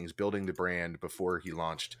making things, building the brand before he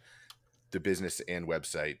launched the business and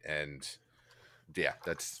website. And yeah,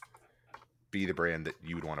 that's be the brand that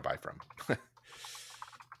you would want to buy from.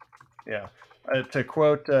 Yeah. To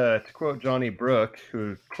quote Johnny Brook,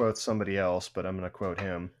 who quotes somebody else, but I'm going to quote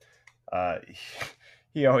him.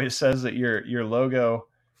 He always says that your logo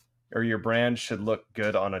or your brand should look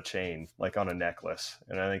good on a chain, like on a necklace.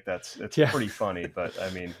 And I think it's pretty funny, but I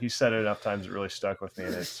mean, he said it enough times, it really stuck with me,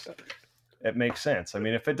 and it makes sense. I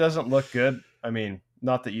mean, if it doesn't look good, I mean,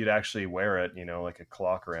 not that you'd actually wear it, like a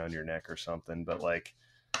clock around your neck or something, but like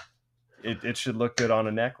it should look good on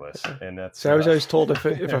a necklace. And that's, so I was always told if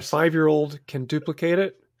a 5-year-old can duplicate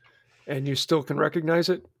it and you still can recognize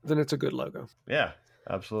it, then it's a good logo. Yeah,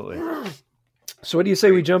 absolutely. So what do you say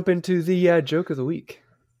we jump into the joke of the week?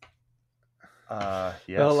 Yes.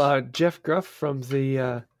 Well, Jeff Gruff from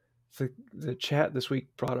the chat this week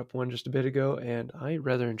brought up one just a bit ago, and I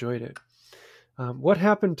rather enjoyed it. What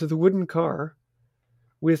happened to the wooden car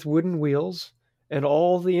with wooden wheels and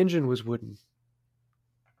all the engine was wooden?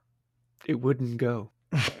 It wouldn't go.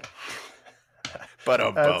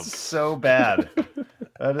 That's so bad.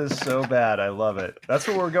 That is so bad. I love it. That's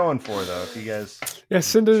what we're going for, though. If you guys,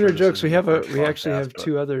 send in your jokes. We actually have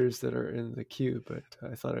 2 others that are in the queue, but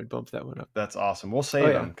I thought I'd bump that one up. That's awesome. We'll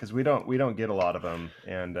save them because we don't get a lot of them,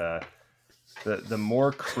 and the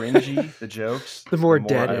more cringy the jokes, the more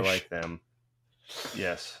deadish. I like them.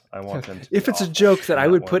 Yes, I want them to if it's awful. A joke that I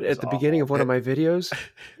would put at the awful. beginning of one of my videos,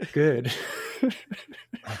 good.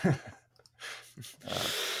 All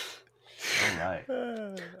right.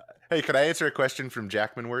 Hey, could I answer a question from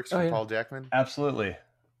Jackman Works, from Paul Jackman? Absolutely.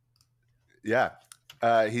 Yeah.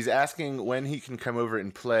 He's asking when he can come over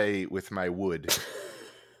and play with my wood.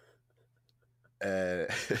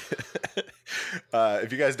 If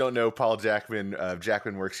you guys don't know Paul Jackman of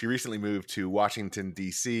Jackman Works, he recently moved to Washington,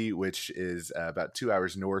 D.C., which is about 2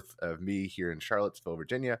 hours north of me here in Charlottesville,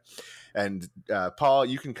 Virginia. And Paul,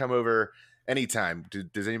 you can come over anytime.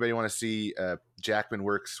 Does anybody want to see Jackman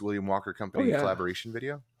Works William Walker Company collaboration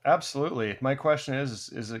video? Absolutely. My question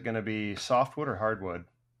is it going to be softwood or hardwood?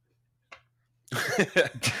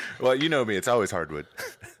 Well, you know me, it's always hardwood.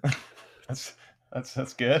 That's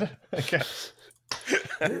good. Okay.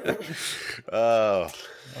 So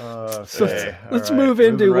let's move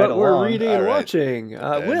into what we're reading and watching.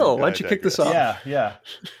 Will, why don't you kick this off? Yeah.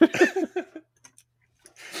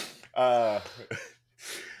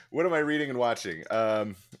 What am I reading and watching?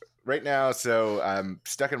 Right now, so I'm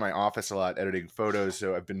stuck in my office a lot editing photos,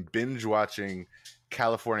 so I've been binge watching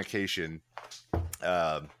Californication,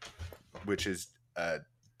 which is a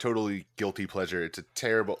totally guilty pleasure. It's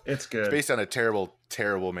good. It's based on a terrible,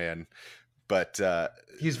 terrible man, but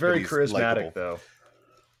he's very charismatic, likable. Though.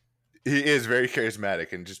 He is very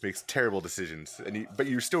charismatic and just makes terrible decisions, but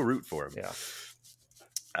you still root for him. Yeah.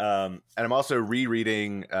 And I'm also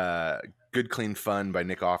rereading Good Clean Fun by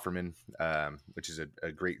Nick Offerman, which is a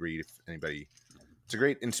great read. If anybody, it's a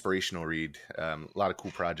great inspirational read. A lot of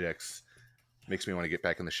cool projects. makes me want to get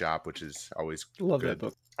back in the shop, which is always Love good. that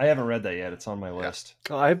book. I haven't read that yet. It's on my list.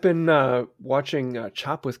 I've been watching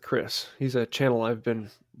Chop with Chris. He's a channel I've been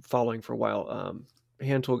following for a while.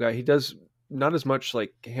 Hand tool guy. He does not as much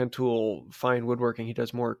like hand tool fine woodworking. He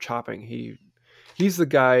does more chopping. He's the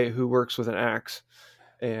guy who works with an axe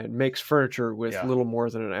and makes furniture with little more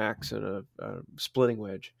than an axe and a splitting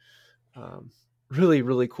wedge. Really,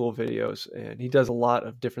 really cool videos. And he does a lot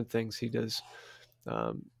of different things. He does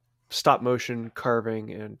stop motion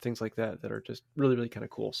carving and things like that are just really, really kind of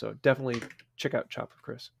cool. So definitely check out Chop with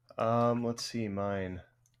Chris. Let's see mine.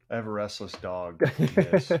 I have a restless dog.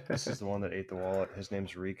 This is the one that ate the wallet. His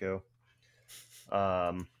name's Rico.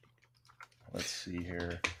 Let's see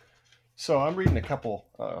here. So I'm reading a couple.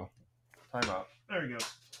 Time out. There you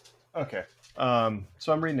go. Okay.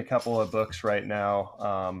 So I'm reading a couple of books right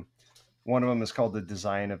now. One of them is called The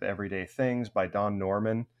Design of Everyday Things by Don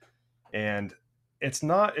Norman, and it's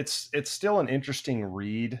still an interesting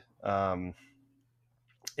read.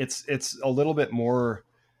 It's a little bit more.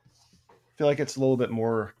 I feel like it's a little bit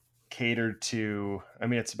more catered to. I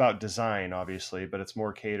mean, it's about design, obviously, but it's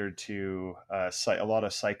more catered to a lot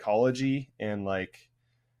of psychology and like,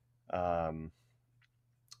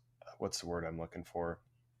 what's the word I'm looking for?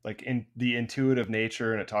 Like in the intuitive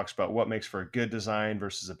nature, and it talks about what makes for a good design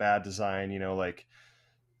versus a bad design. You know, like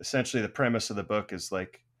essentially the premise of the book is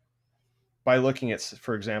like, by looking at,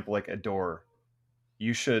 for example, like a door,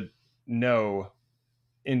 you should know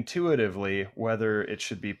intuitively whether it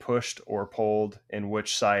should be pushed or pulled and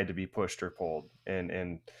which side to be pushed or pulled.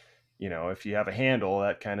 And you know, if you have a handle,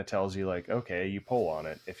 that kind of tells you like, okay, you pull on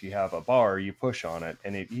it. If you have a bar, you push on it.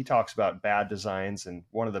 And he talks about bad designs, and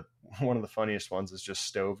one of the funniest ones is just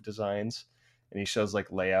stove designs, and he shows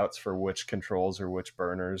like layouts for which controls or which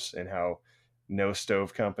burners, and how no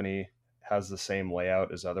stove company has the same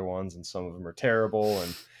layout as other ones, and some of them are terrible.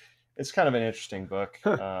 And it's kind of an interesting book.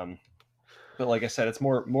 But like I said, it's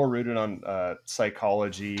more rooted on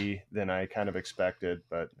psychology than I kind of expected,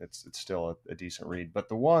 but it's still a decent read. But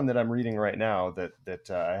the one that I'm reading right now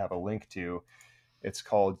that I have a link to, it's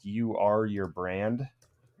called You Are Your Brand,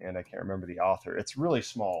 and I can't remember the author. It's really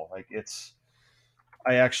small. Like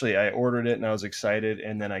I ordered it and I was excited,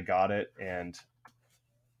 and then I got it, and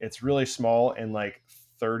it's really small, and like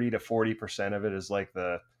 30 to 40% of it is like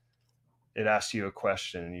it asks you a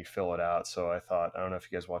question and you fill it out. So I thought, I don't know if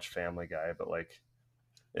you guys watch Family Guy, but like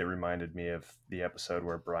it reminded me of the episode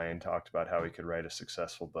where Brian talked about how he could write a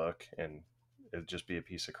successful book and it'd just be a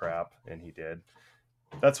piece of crap. And he did.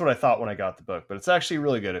 That's what I thought when I got the book, but it's actually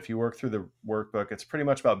really good. If you work through the workbook, it's pretty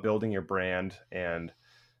much about building your brand. And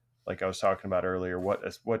like I was talking about earlier, what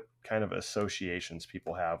kind of associations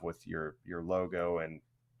people have with your logo. And,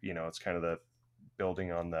 you know, it's kind of the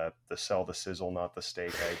building on the sell the sizzle, not the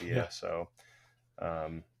steak idea. Yeah. So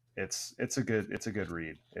it's a good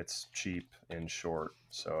read. It's cheap and short.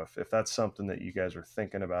 So if that's something that you guys are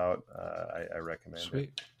thinking about, I recommend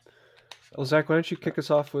it. Well, Zach, why don't you kick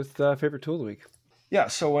us off with favorite tool of the week? Yeah.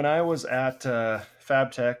 So when I was at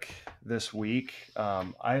FabTech this week,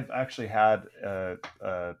 I've actually had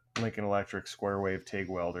a Lincoln Electric square wave TIG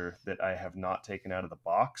welder that I have not taken out of the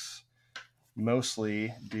box,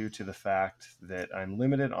 mostly due to the fact that I'm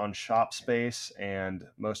limited on shop space, and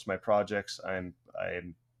most of my projects I'm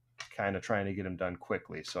kind of trying to get them done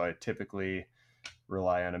quickly. So I typically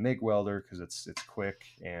rely on a MIG welder because it's quick,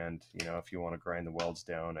 and you know, if you want to grind the welds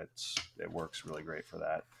down, it works really great for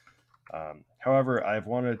that. However, I've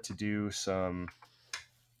wanted to do some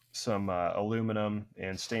aluminum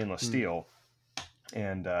and stainless steel,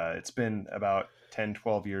 and it's been about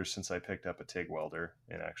 10-12 years since I picked up a TIG welder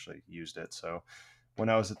and actually used it. So when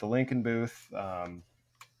I was at the Lincoln booth,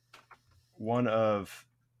 one of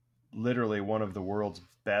the world's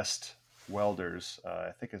best welders,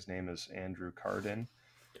 I think his name is Andrew Carden.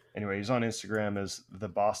 Anyway, he's on Instagram as the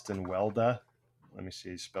Boston Welda. Let me see,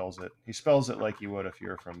 he spells it like you would if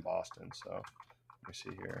you're from Boston. So let me see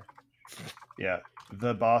here. Yeah,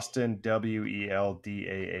 the Boston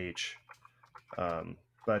WELDAH.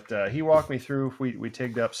 But he walked me through. We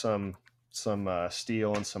TIGged up some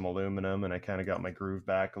steel and some aluminum, and I kind of got my groove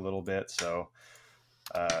back a little bit. So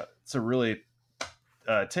it's a really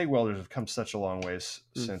TIG welders have come such a long ways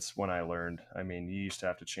since when I learned. I mean, you used to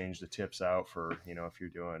have to change the tips out for, you know, if you're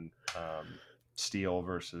doing steel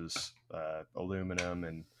versus aluminum,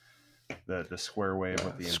 and the square wave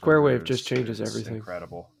with the square wave just changes everything.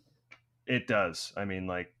 Incredible. It does. I mean,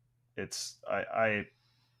 like I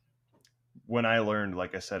when I learned,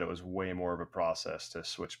 like I said, it was way more of a process to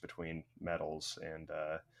switch between metals, and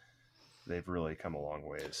they've really come a long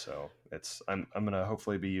ways. So I'm going to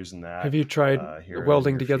hopefully be using that. Have you tried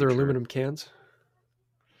welding together aluminum cans?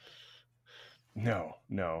 No.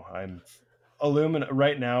 I'm aluminum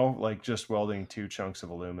right now. Like just welding 2 chunks of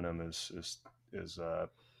aluminum is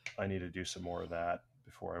I need to do some more of that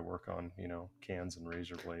before I work on cans and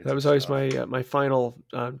razor blades. That was always my final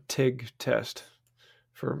TIG test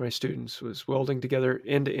for my students, was welding together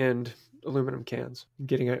end to end aluminum cans,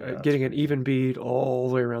 getting an even bead all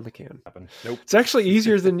the way around the can. Nope. It's actually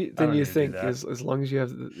easier than you think, as long as you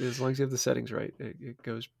have the settings right. It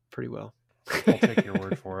goes pretty well. I'll take your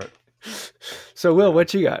word for it. So, Will,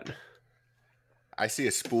 what you got? I see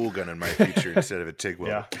a spool gun in my future instead of a TIG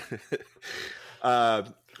weld. Yeah.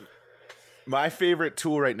 My favorite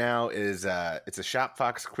tool right now is it's a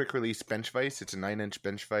Shopfox quick release bench vise. It's a 9-inch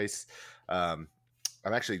bench vise. I'm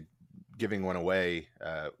actually giving one away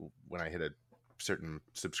when I hit a certain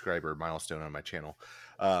subscriber milestone on my channel.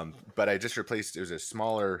 But I just replaced, it was a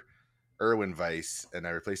smaller Irwin vise, and I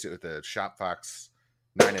replaced it with a Shopfox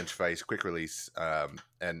 9-inch vise quick release.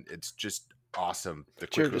 And it's just awesome. The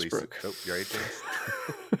quick release. Oh, you all right,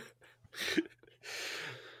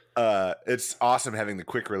 James? It's awesome having the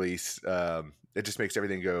quick release. It just makes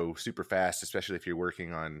everything go super fast, especially if you're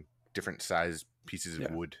working on different size pieces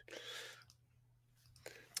of wood.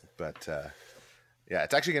 But yeah,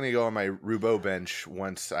 it's actually going to go on my Roubo bench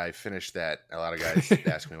once I finish that. A lot of guys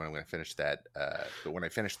ask me when I'm going to finish that. But when I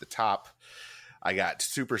finish the top, I got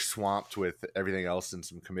super swamped with everything else and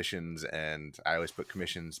some commissions, and I always put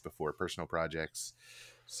commissions before personal projects.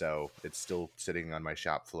 So it's still sitting on my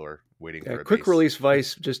shop floor waiting for a quick base. Release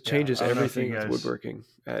vise just changes everything with woodworking.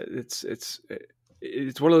 It's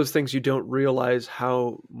one of those things you don't realize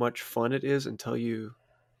how much fun it is until you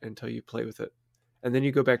play with it. And then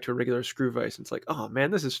you go back to a regular screw vise and it's like, oh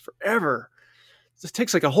man, this is forever. This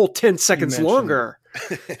takes like a whole 10 seconds longer.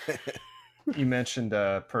 You mentioned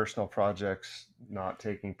personal projects not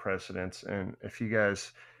taking precedence. And if you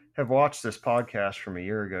guys have watched this podcast from a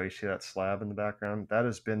year ago, you see that slab in the background? That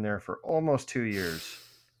has been there for almost 2 years.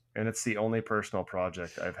 And it's the only personal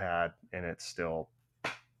project I've had. And it's still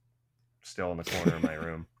in the corner of my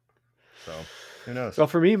room. So who knows? Well,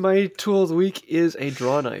 for me, my tool of the week is a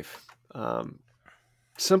draw knife.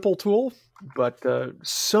 Simple tool, but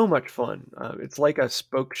so much fun. It's like a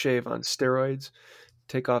spoke shave on steroids.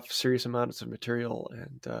 Take off serious amounts of material,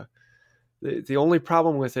 and the only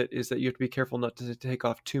problem with it is that you have to be careful not to take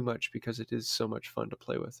off too much because it is so much fun to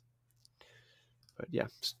play with. But yeah,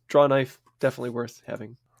 draw knife, definitely worth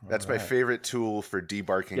having. That's my favorite tool for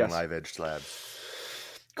debarking live edge slabs.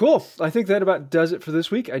 Cool. I think that about does it for this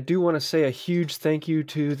week. I do want to say a huge thank you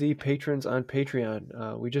to the patrons on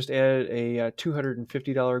Patreon. We just added a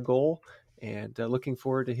 $250 goal, and looking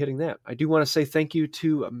forward to hitting that. I do want to say thank you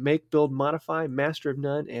to Make, Build, Modify, Master of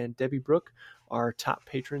None, and Debbie Brooke, our top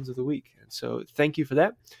patrons of the week. And so thank you for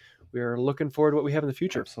that. We are looking forward to what we have in the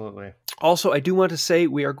future. Absolutely. Also, I do want to say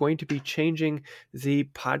we are going to be changing the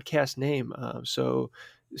podcast name. So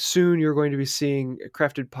soon you're going to be seeing a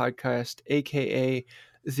Crafted Podcast, a.k.a.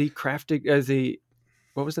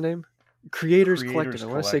 what was the name? Creators Collective. I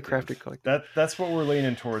want to say Crafted Collective. That's what we're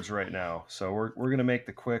leaning towards right now. So we're going to make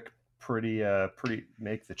the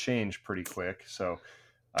make the change pretty quick. So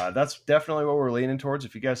that's definitely what we're leaning towards.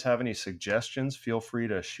 If you guys have any suggestions, feel free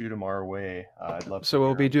to shoot them our way. I'd love to. So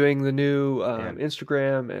we'll be doing the new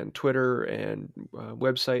Instagram and Twitter and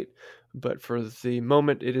website, but for the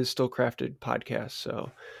moment, it is still Crafted Podcast.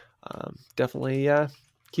 So definitely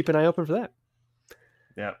keep an eye open for that.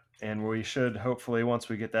 Yeah, and we should hopefully, once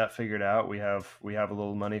we get that figured out, we have a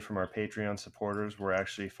little money from our Patreon supporters. We're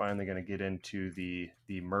actually finally going to get into the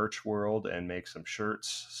merch world and make some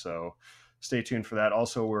shirts. So stay tuned for that.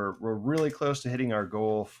 Also, we're really close to hitting our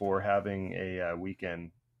goal for having a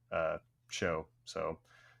weekend show. So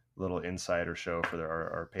a little insider show for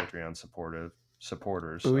our Patreon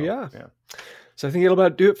supporters. Oh yeah. So I think it'll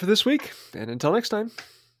about do it for this week. And until next time,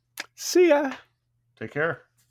 see ya. Take care.